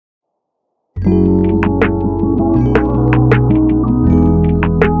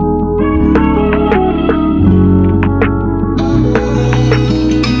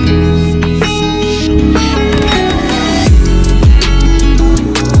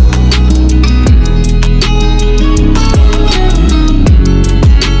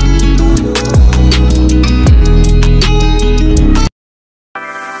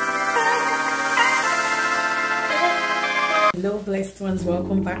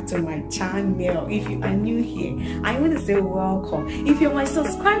back to my channel. If you are new here, I want to say welcome. If you're my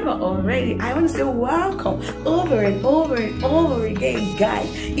subscriber already, I want to say welcome over and over and over again. Guys,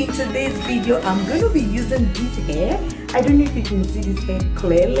 in today's video, I'm going to be using this hair. I don't know if you can see this hair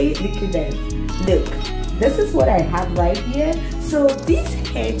clearly. Look at this. Look, this is what I have right here. So this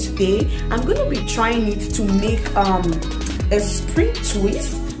hair today, I'm going to be trying it to make a spring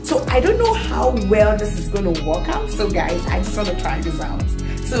twist. So I don't know how well this is going to work out. So guys, I just want to try this out.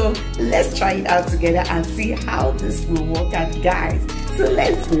 So let's try it out together and see how this will work out, guys. So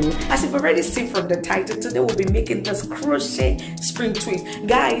let's go. As you've already seen from the title, today we'll be making this crochet spring twist.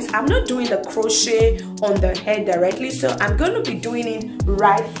 Guys, I'm not doing the crochet on the head directly, so I'm going to be doing it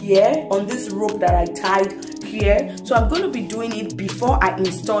right here on this rope that I tied here. So I'm going to be doing it before I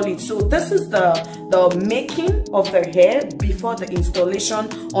install it. So this is the making of the hair before the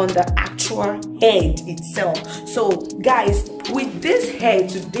installation on the actual head itself. So guys, with this hair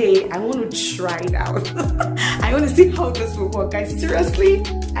today, I want to try it out. I want to see how this will work, guys. Seriously,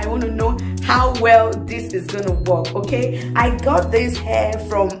 I want to know how well this is gonna work. Okay, I got this hair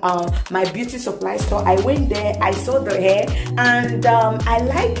from my beauty supply store. I went there, I saw the hair, and I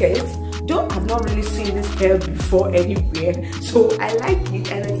like it. Though I've not really seen this hair before anywhere, so I like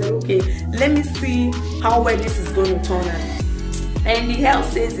it, and I said, okay, let me see how well this is going to turn out. And the hair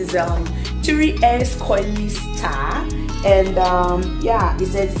says is 3S coily star, and yeah, it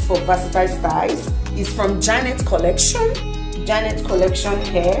says it's for versatile styles. It's from Janet's collection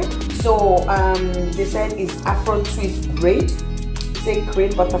hair. So they said it's Afro twist braid, say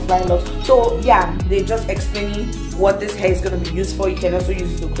create butterfly locks. So yeah, they just explaining what this hair is going to be used for. You can also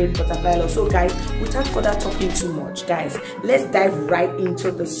use it to create butterfly locks. So guys, without further talking too much, guys, let's dive right into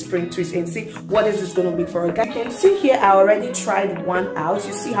the spring twist and see what is this going to be for us. Guys, you can see here I already tried one out.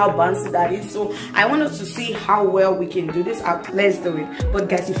 You see how bouncy that is. So I want us to see how well we can do this. Let's do it. But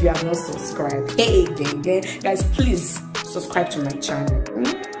guys, if you have not subscribed, hey guys, please subscribe to my channel.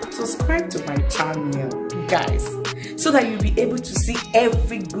 Subscribe to my channel, guys, so that you'll be able to see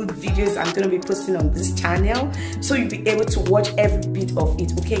every good videos I'm going to be posting on this channel, so you'll be able to watch every bit of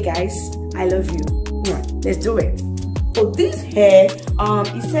it. Okay guys, I love you. Let's do it. So this hair,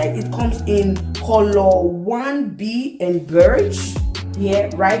 it said it comes in color 1B and birch. Yeah,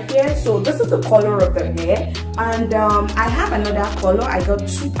 right here. So this is the color of the hair, and I have another color. I got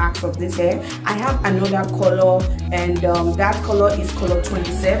 2 packs of this hair. I have another color, and that color is color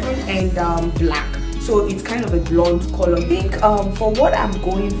 27 and black. So it's kind of a blonde color. I think for what I'm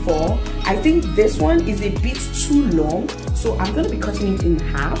going for, I think this one is a bit too long, so I'm going to be cutting it in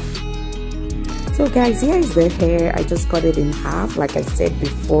half. So guys, here is the hair. I just cut it in half like I said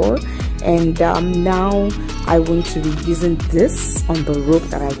before, and now I want to be using this on the rope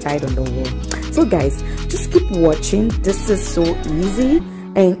that I tied on the wall. So guys, just keep watching. This is so easy,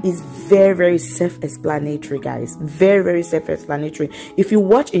 and it's very self-explanatory, guys. Very self-explanatory. If you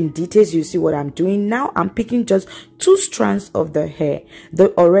watch in details, you see what I'm doing. Now I'm picking just 2 strands of the hair,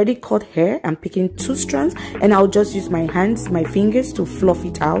 the already cut hair. I'm picking 2 strands, and I'll just use my hands, my fingers to fluff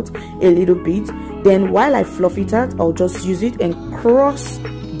it out a little bit. Then while I fluff it out, I'll just use it and cross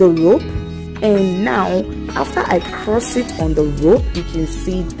the rope. And now after I cross it on the rope, you can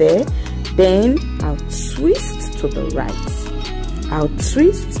see there, then I'll twist to the right. I'll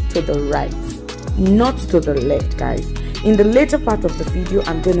twist to the right, not to the left, guys. In the later part of the video,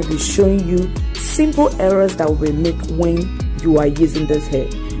 I'm going to be showing you simple errors that we make when you are using this hair.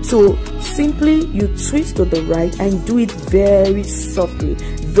 So simply you twist to the right and do it very softly,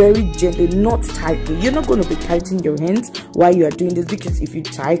 very gently, not tightly. You're not going to be tightening your hands while you are doing this, because if you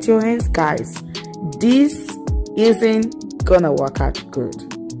tighten your hands, guys, this isn't gonna work out good.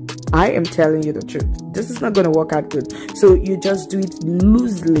 I am telling you the truth. This is not going to work out good. So you just do it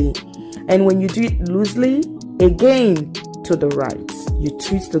loosely. And when you do it loosely, again to the right. You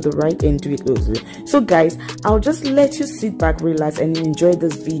twist to the right and do it loosely. So guys, I'll just let you sit back, relax, and enjoy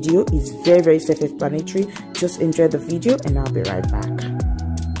this video. It's very self-explanatory. Just enjoy the video, and I'll be right back.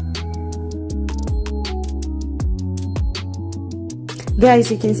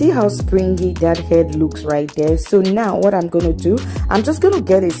 Guys, you can see how springy that head looks right there. So now what I'm going to do, I'm just going to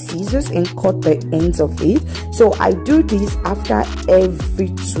get a scissors and cut the ends of it. So I do this after every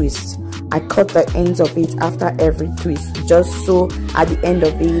twist. I cut the ends of it after every twist, just so at the end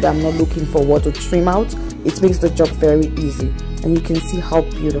of it, I'm not looking for what to trim out. It makes the job very easy. And you can see how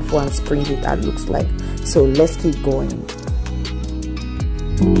beautiful and springy that looks like. So let's keep going.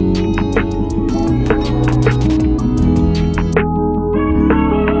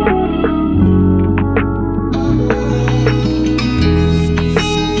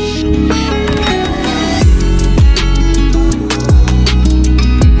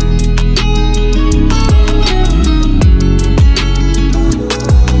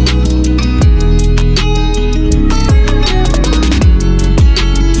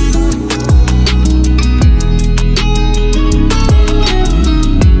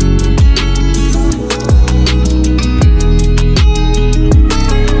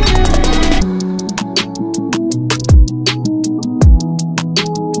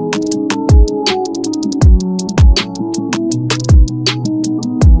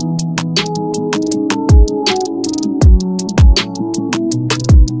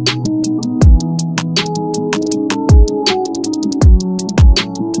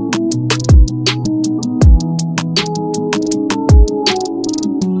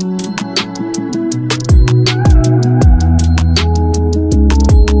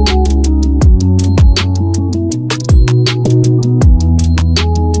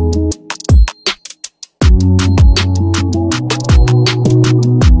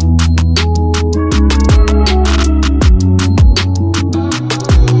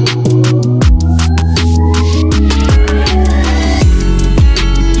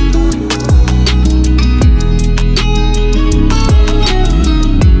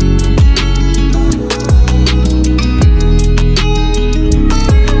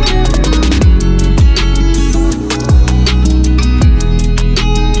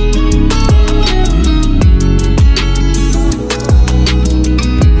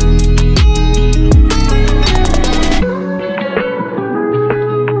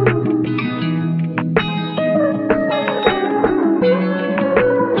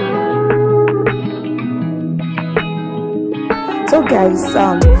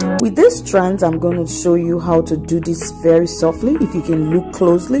 guys, with these strands, I'm going to show you how to do this very softly. If you can look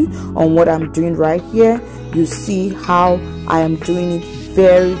closely on what I'm doing right here, you see how I am doing it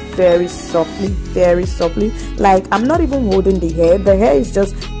very softly. Like I'm not even holding the hair is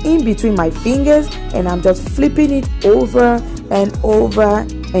just in between my fingers, and I'm just flipping it over and over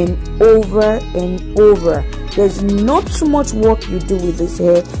and over and over. There's not too much work you do with this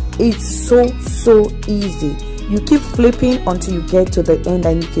hair. It's so easy. You keep flipping until you get to the end,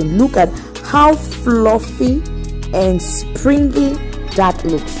 and you can look at how fluffy and springy that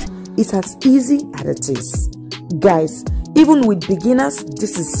looks. It's as easy as it is, guys. Even with beginners,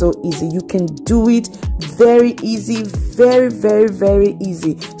 this is so easy. You can do it very easy, very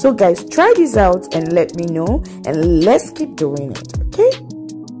easy. So guys, try this out and let me know, and let's keep doing it, okay?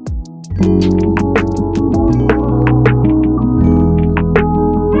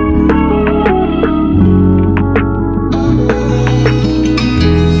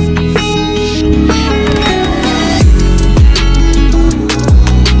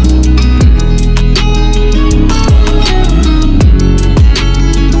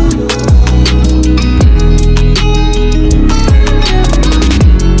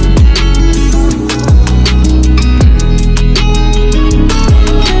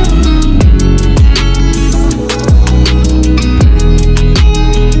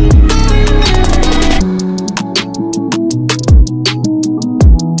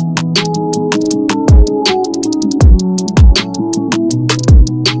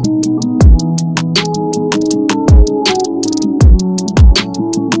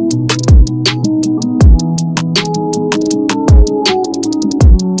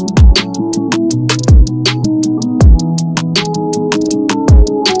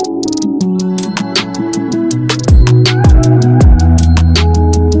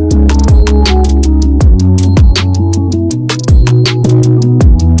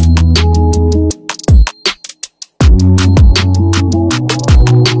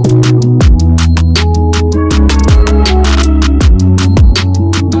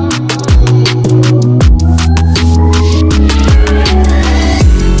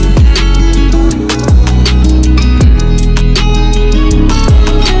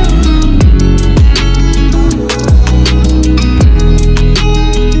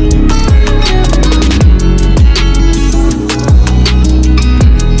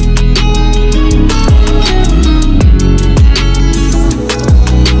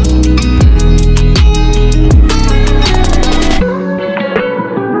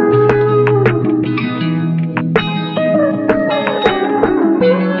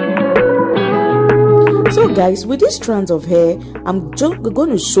 So guys, with these strands of hair, I'm just going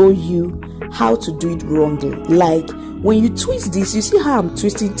to show you how to do it wrongly. Like when you twist this, you see how I'm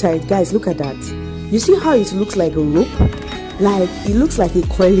twisting tight. Guys, look at that. You see how it looks like a rope? Like it looks like a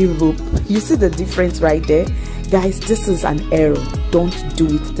coily rope. You see the difference right there? Guys, this is an error. Don't do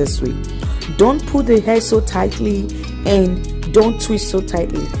it this way. Don't put the hair so tightly and don't twist so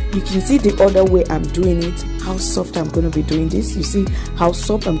tightly. You can see the other way I'm doing it, how soft I'm going to be doing this. You see how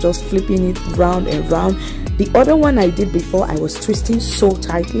soft I'm just flipping it round and round. The other one I did before, I was twisting so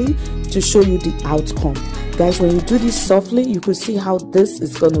tightly to show you the outcome. Guys, when you do this softly, you could see how this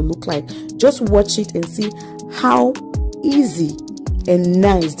is going to look like. Just watch it and see how easy and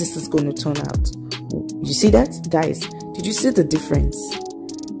nice this is going to turn out. You see that? Guys, did you see the difference?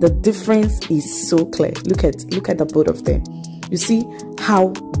 The difference is so clear. Look at the both of them. You see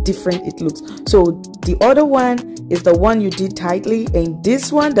how different it looks. So the other one is the one you did tightly, and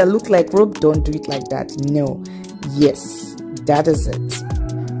this one that looks like rope, don't do it like that. No. Yes, that is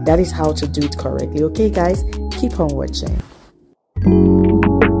it. That is how to do it correctly. Okay guys, keep on watching.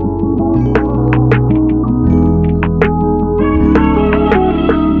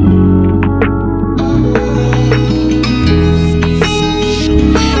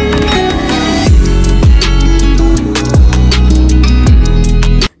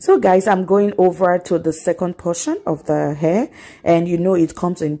 Guys, I'm going over to the second portion of the hair, and you know it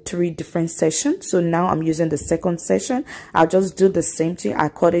comes in 3 different sections. So now I'm using the second section. I'll just do the same thing. I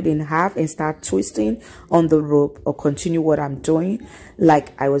cut it in half and start twisting on the rope, or continue what I'm doing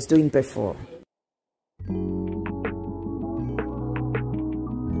like I was doing before.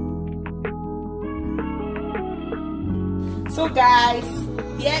 So guys,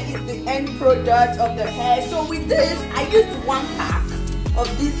 here is the end product of the hair. So with this, I used 1 pack of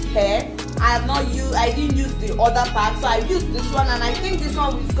this hair. I didn't use the other part, so I used this one, and I think this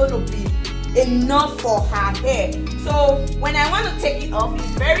one is going to be enough for her hair. So when I want to take it off, it's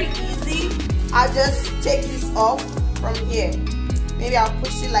very easy. I'll just take this off from here. Maybe I'll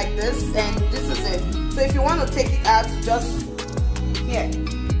push it like this, and this is it. So if you want to take it out, just Here,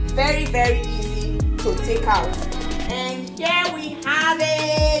 very easy to take out. And here we have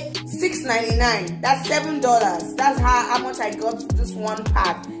it, $6.99. That's $7. That's how much I got this one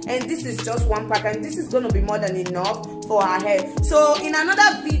pack. And this is just one pack, and this is going to be more than enough for her hair. So in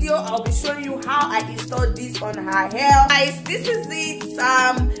another video, I'll be showing you how I installed this on her hair. Guys, this is it.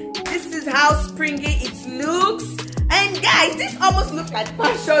 This is how springy it looks. And guys, this almost looks like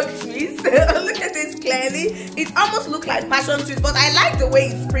passion twist. Look at this clearly. It almost looks like passion twist, but I like the way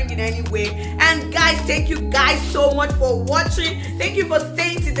it's springing anyway. And guys, thank you guys so much for watching. Thank you for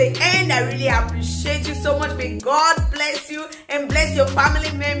staying to the end. I really appreciate you so much. May God bless you and bless your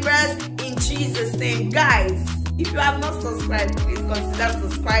family members in Jesus' name. Guys, if you have not subscribed, please consider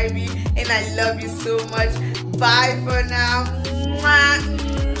subscribing. And I love you so much. Bye for now. Mwah.